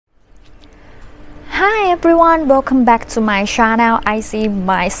everyone, welcome back to my channel. I see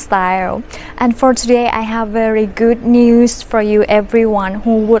my style, and for today I have very good news for you everyone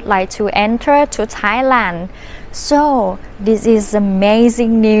who would like to enter to Thailand. So this is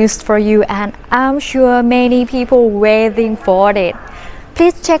amazing news for you, and I'm sure many people waiting for it.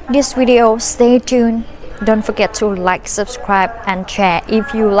 Please check this video, stay tuned. Don't forget to like, subscribe and share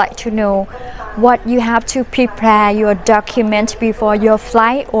if you like to know what you have to prepare your document before your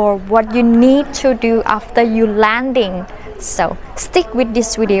flight or what you need to do after you landing. So stick with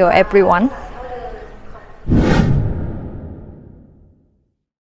this video everyone.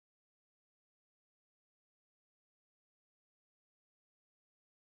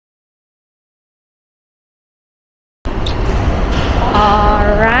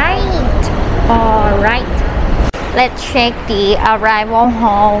 Alright, let's check the arrival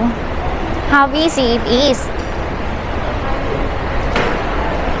hall. How busy it is.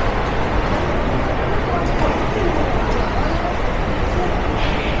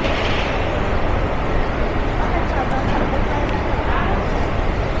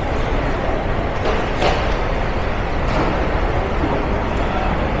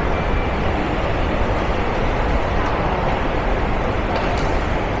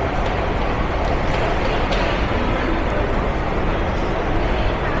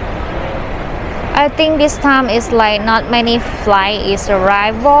 I think this time is like not many flight is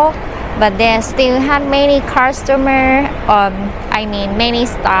arrival, but they still had many customer, many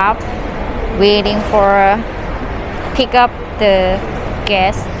staff waiting for pick up the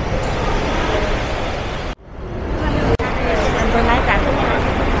guests.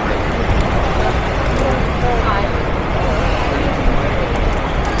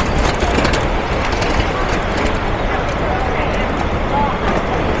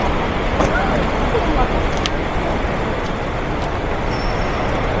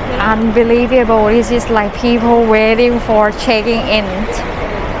 Unbelievable, this is like people waiting for checking in.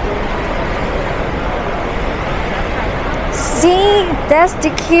 See, that's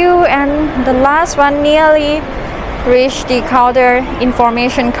the queue, and the last one nearly reached the counter,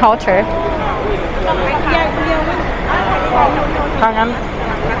 information counter.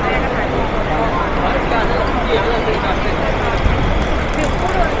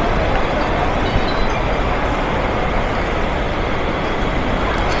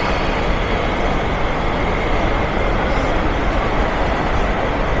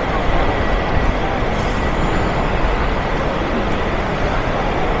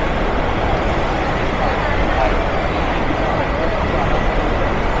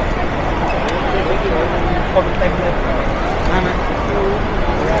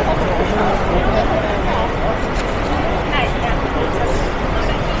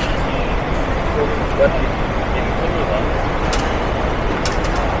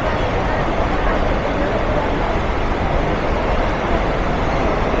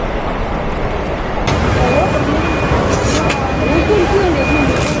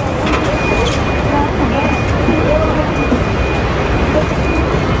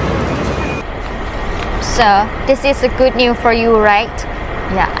 So this is a good news for you, right?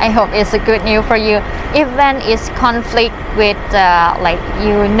 Yeah, I hope it's a good news for you. Even it's conflict with like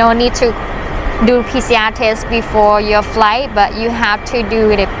you no need to do PCR test before your flight, but you have to do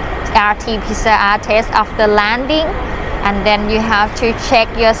the RT-PCR test after landing, and then you have to check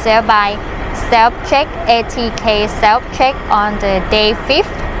yourself by self-check, ATK self-check on the day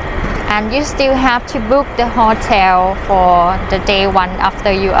 5th, and you still have to book the hotel for the day 1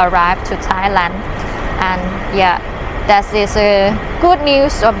 after you arrive to Thailand. And yeah, that is a good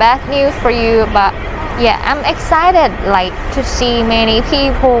news or bad news for you, but yeah, I'm excited like to see many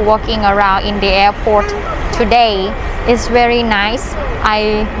people walking around in the airport today. It's very nice.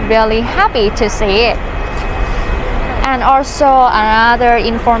 I really happy to see it. And also another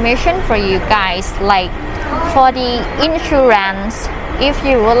information for you guys, like for the insurance, if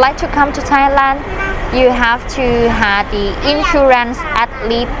you would like to come to Thailand, you have to have the insurance at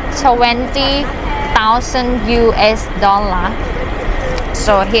least 20,000 US dollar.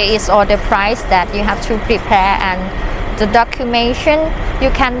 So here is all the price that you have to prepare, and the documentation you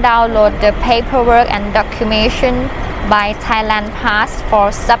can download the paperwork and documentation by Thailand Pass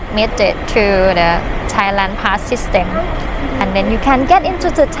for submitted to the Thailand Pass system, and then you can get into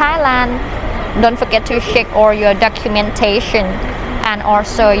the Thailand. Don't forget to check all your documentation, and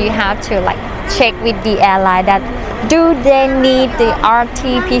also you have to like check with the airline that do they need the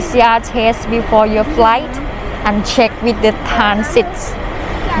RT-PCR test before your flight, and check with the transit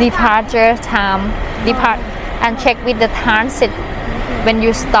departure time and check with the transit when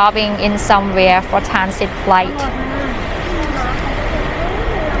you're stopping in somewhere for transit flight.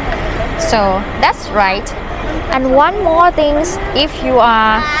 So that's right. And one more thing, if you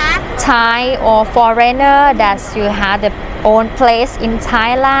are Thai or foreigner that you have the own place in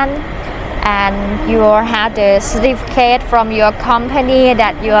Thailand and you have the certificate from your company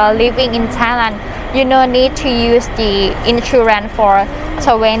that you are living in Thailand, you no need to use the insurance for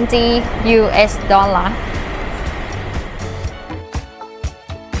 $20.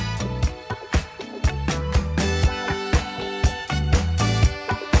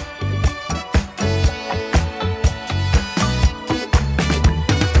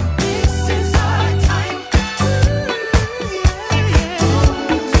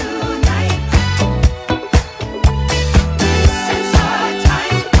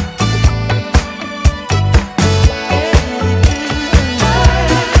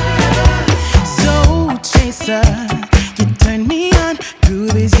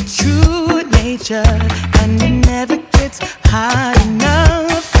 And it never gets hard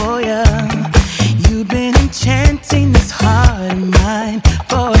enough for you. You've been enchanting this heart of mine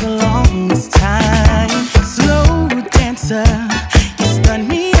for the longest time. Slow dancer, you stun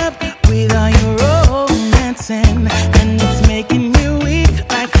me up with all your romancing, and it's making me weak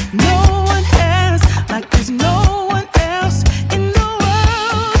like no one else, like there's no one else in the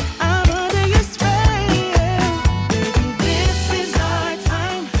world. I'm under your spell, baby. This is our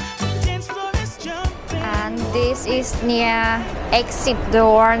time. Dance floor is jumping. And this is near exit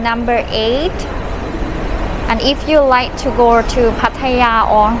door number 8. And if you like to go to Pattaya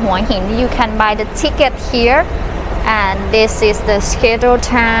or Hua Hin, you can buy the ticket here. And this is the schedule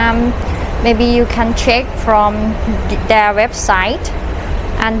time. Maybe you can check from their website.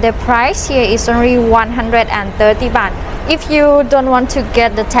 And the price here is only 130 baht. If you don't want to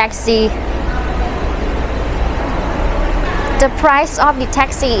get the taxi, the price of the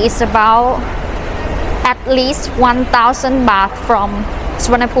taxi is about at least 1,000 baht from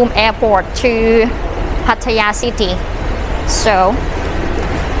Suvarnabhumi airport to Pattaya city. So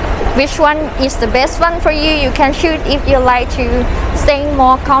which one is the best one for you? You can choose. If you like to stay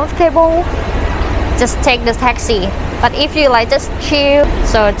more comfortable, just take the taxi. But if you like just chill,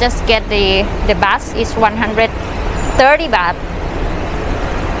 so just get the bus. Is 130 baht.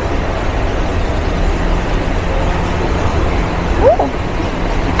 Ooh.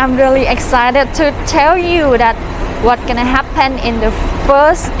 I'm really excited to tell you that what's gonna happen in the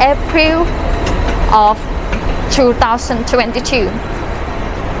 1st April of 2022.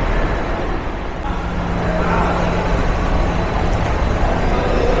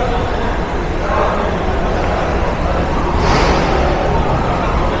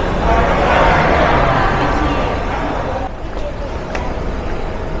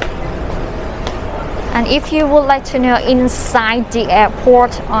 And if you would like to know inside the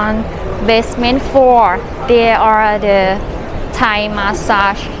airport on basement 4, there are the Thai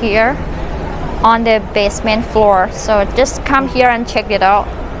massage here on the basement floor. So just come here and check it out.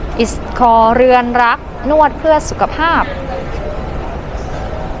 It's called เรือนรักนวดเพื่อสุขภาพ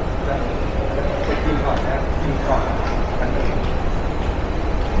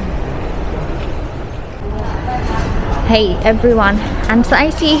Hey everyone, and so I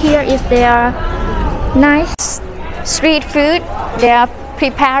see here is their nice street food. They are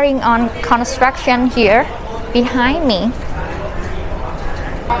preparing on construction here behind me.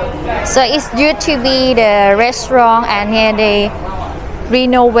 So it's used to be the restaurant, and here the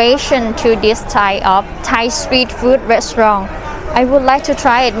renovation to this type of Thai street food restaurant. I would like to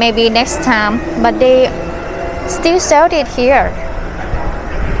try it maybe next time, but they still sell it here.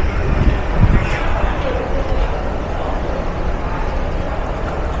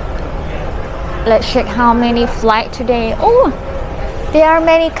 Let's check how many flights today. Oh, there are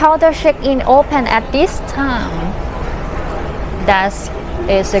many counter check-in open at this time. That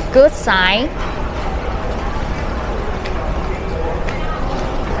is a good sign.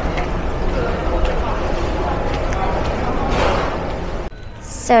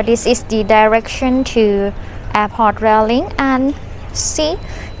 So this is the direction to airport railing, and see,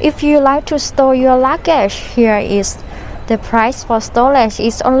 if you like to store your luggage, here is the price for storage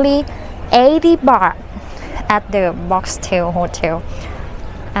is only 80 baht at the Boxtel Hotel.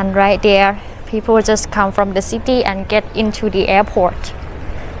 And right there, people just come from the city and get into the airport.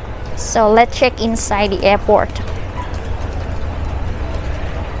 So let's check inside the airport.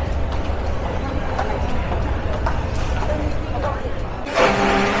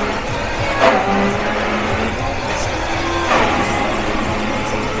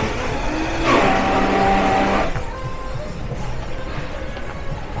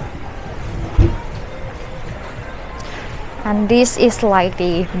 And this is like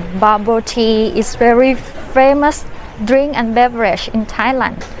the bubble tea. It's very famous drink and beverage in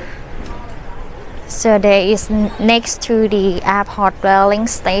Thailand. So there is next to the airport railing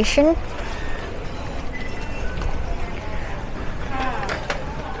station.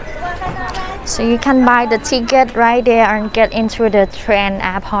 So you can buy the ticket right there and get into the train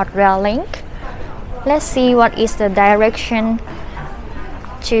airport railing. Let's see what is the direction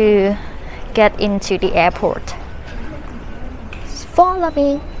to get into the airport. Follow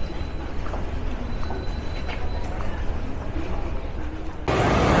me.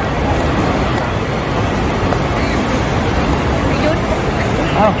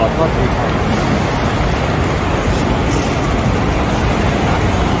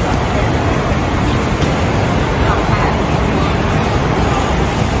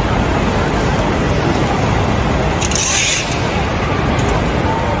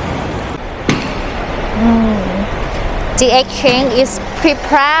 The exchange is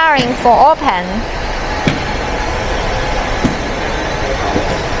preparing for open.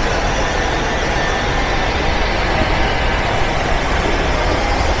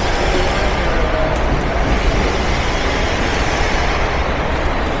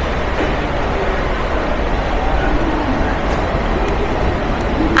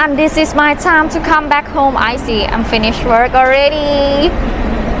 And this is my time to come back home. I see I'm finished work already.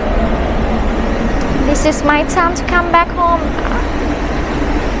 This is my time to come back home.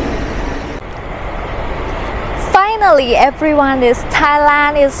 Finally, everyone, is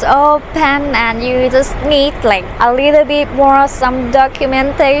Thailand is open and you just need like a little bit more some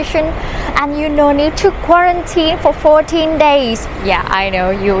documentation and you no need to quarantine for 14 days. Yeah, I know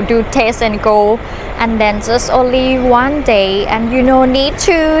you do test and go and then just only one day and you no need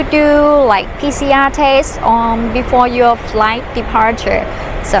to do like PCR test before your flight departure.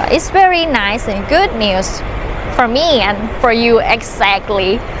 So it's very nice and good news for me and for you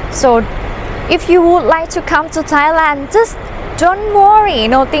exactly. So if you would like to come to Thailand, just don't worry,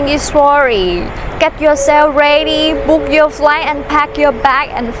 nothing is worry. Get yourself ready, book your flight and pack your bag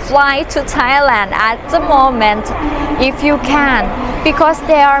and fly to Thailand at the moment if you can, because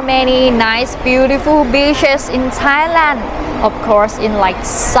there are many nice beautiful beaches in Thailand. Of course, in like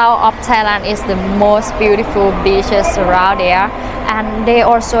south of Thailand is the most beautiful beaches around there, and they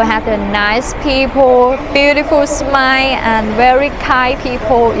also have the nice people, beautiful smile and very kind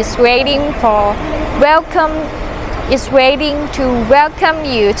people is waiting to welcome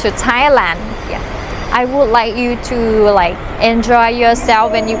you to Thailand. Yeah. I would like you to like enjoy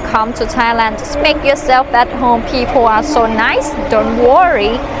yourself when you come to Thailand. Just make yourself at home. People are so nice, don't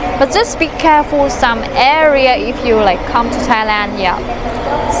worry, but just be careful some area if you like come to Thailand. Yeah,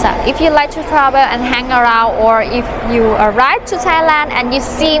 so if you like to travel and hang around, or if you arrive to Thailand and you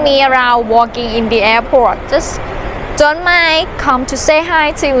see me around walking in the airport, just don't mind, come to say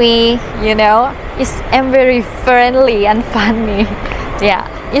hi to me, you know, I'm very friendly and funny. Yeah,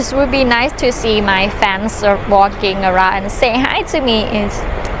 it would be nice to see my fans walking around and say hi to me. It's,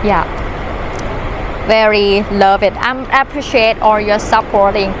 yeah, very love it. I appreciate all your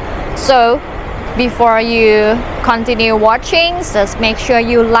supporting. So before you continue watching, just make sure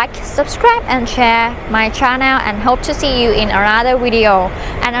you like, subscribe and share my channel, and hope to see you in another video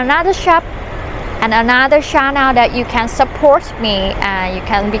and another shop and another channel that you can support me, and you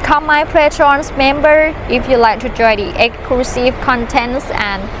can become my Patreon member if you like to join the exclusive contents,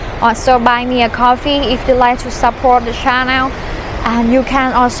 and also buy me a coffee if you like to support the channel. And you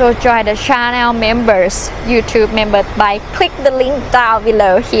can also join the channel members, YouTube members, by click the link down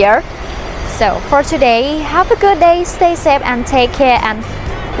below here. So for today, have a good day, stay safe and take care, and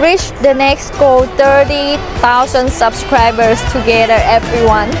reach the next goal, 30,000 subscribers together,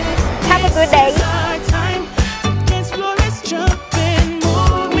 everyone. Have a good day.